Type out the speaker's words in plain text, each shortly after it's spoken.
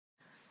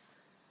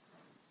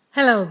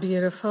Hello,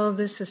 beautiful.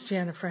 This is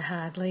Jennifer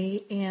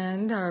Hadley,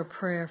 and our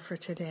prayer for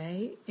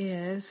today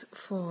is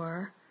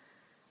for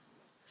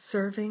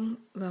serving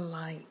the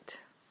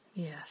light.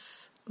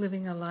 Yes,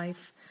 living a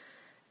life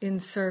in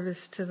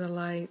service to the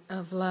light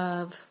of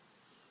love.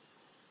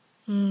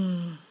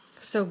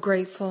 So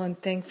grateful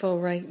and thankful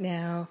right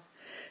now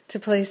to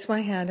place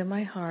my hand on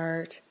my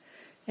heart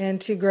and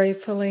to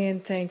gratefully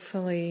and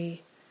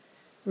thankfully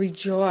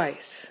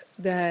rejoice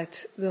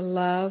that the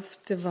love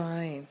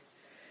divine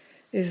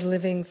is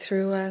living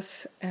through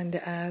us and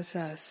as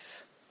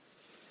us.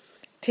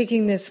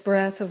 Taking this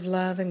breath of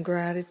love and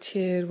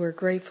gratitude, we're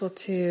grateful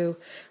to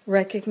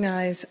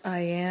recognize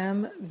I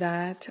am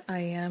that I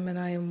am, and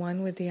I am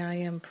one with the I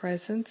am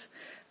presence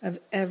of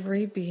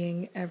every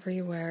being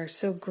everywhere.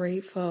 So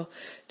grateful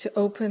to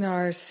open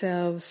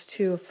ourselves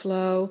to a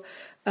flow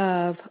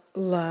of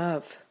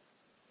love.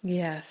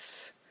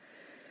 Yes.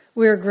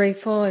 We are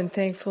grateful and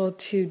thankful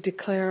to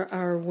declare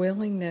our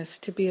willingness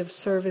to be of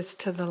service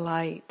to the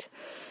light.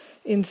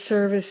 In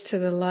service to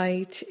the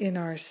light in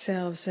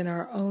ourselves, in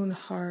our own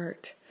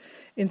heart,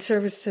 in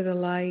service to the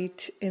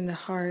light in the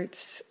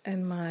hearts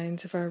and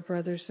minds of our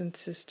brothers and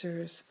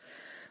sisters.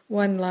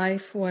 One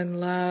life,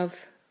 one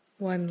love,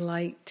 one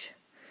light.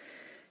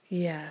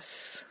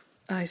 Yes,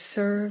 I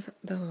serve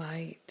the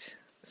light.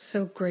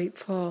 So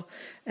grateful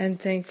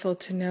and thankful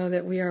to know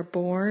that we are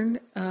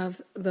born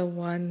of the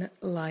one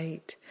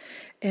light.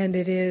 And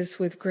it is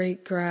with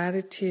great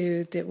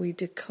gratitude that we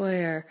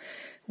declare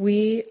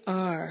we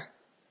are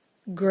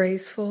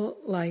graceful,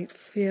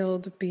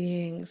 light-filled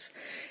beings,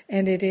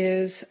 and it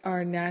is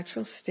our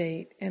natural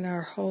state and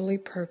our holy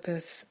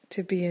purpose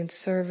to be in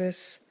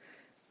service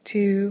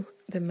to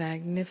the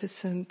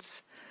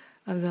magnificence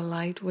of the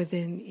light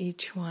within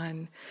each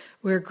one.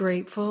 We're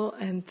grateful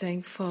and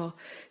thankful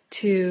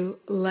to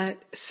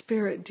let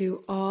Spirit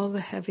do all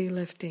the heavy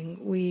lifting.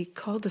 We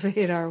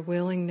cultivate our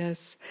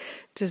willingness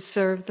to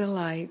serve the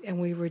light, and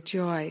we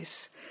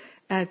rejoice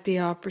at the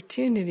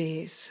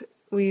opportunities.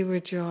 We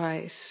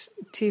rejoice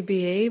to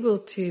be able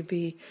to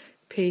be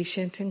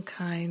patient and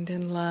kind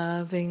and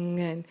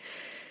loving and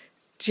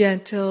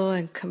gentle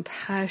and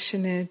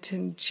compassionate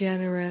and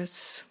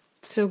generous.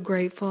 So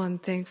grateful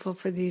and thankful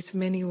for these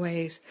many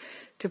ways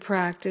to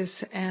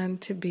practice and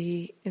to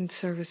be in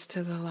service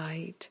to the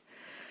light.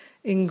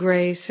 In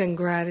grace and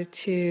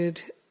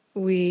gratitude,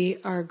 we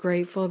are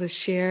grateful to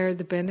share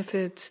the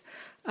benefits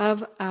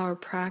of our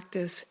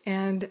practice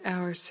and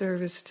our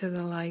service to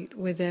the light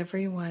with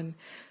everyone,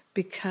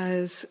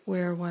 because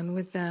we're one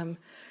with them.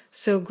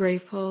 So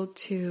grateful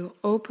to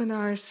open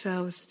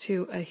ourselves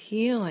to a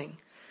healing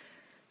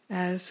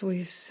as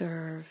we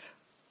serve.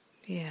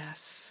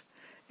 Yes.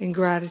 In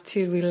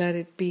gratitude we let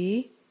it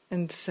be,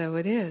 and so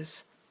it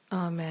is.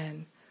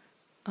 Amen.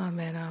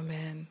 Amen,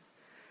 amen.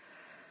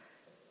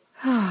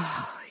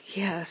 Oh,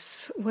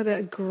 yes. What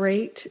a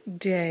great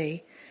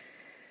day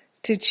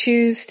to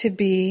choose to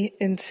be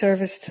in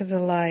service to the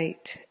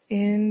light.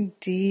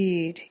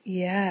 Indeed,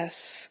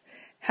 yes.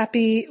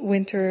 Happy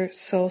winter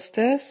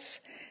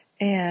solstice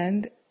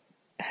and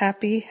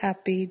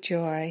happy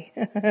joy.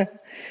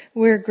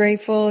 We're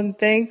grateful and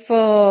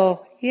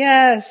thankful.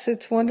 Yes,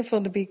 it's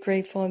wonderful to be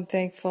grateful and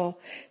thankful.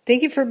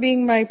 Thank you for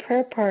being my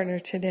prayer partner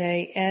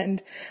today.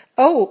 And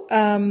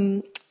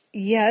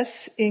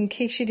yes, in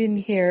case you didn't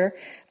hear,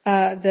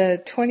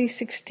 the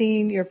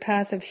 2016 Your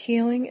Path of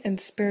Healing and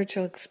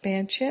Spiritual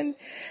Expansion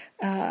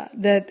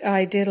that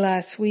I did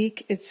last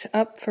week, it's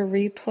up for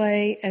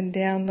replay and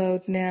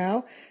download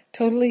now.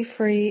 Totally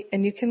free,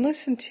 and you can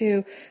listen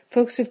to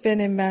folks who've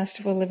been in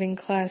Masterful Living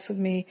class with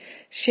me,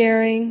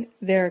 sharing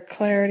their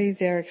clarity,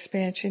 their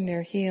expansion,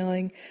 their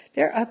healing,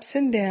 their ups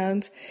and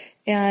downs.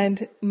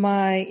 And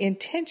my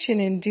intention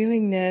in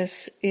doing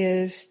this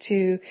is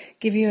to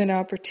give you an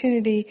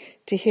opportunity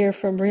to hear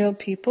from real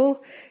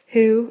people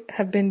who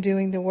have been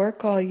doing the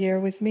work all year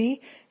with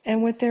me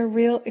and what their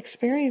real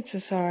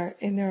experiences are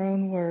in their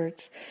own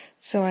words.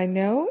 So I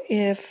know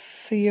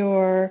if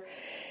you're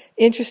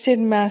interested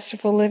in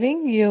Masterful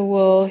Living, you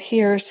will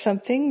hear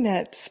something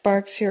that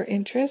sparks your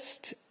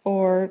interest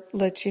or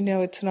lets you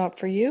know it's not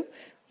for you.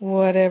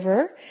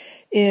 Whatever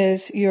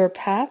is your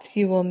path,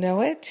 you will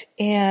know it.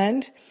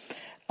 And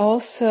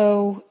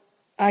also,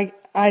 I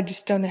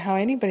just don't know how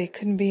anybody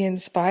couldn't be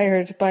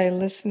inspired by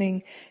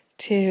listening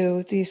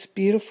to these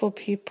beautiful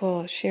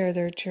people share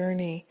their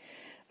journey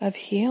of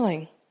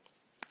healing.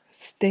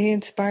 They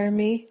inspire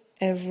me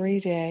every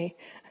day.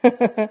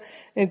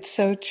 It's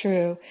so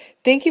true.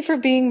 Thank you for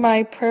being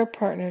my prayer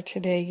partner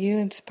today. You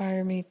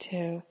inspire me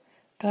too.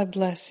 God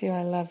bless you.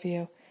 I love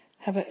you.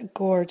 Have a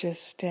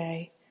gorgeous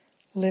day.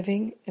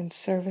 Living in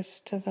service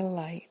to the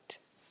light.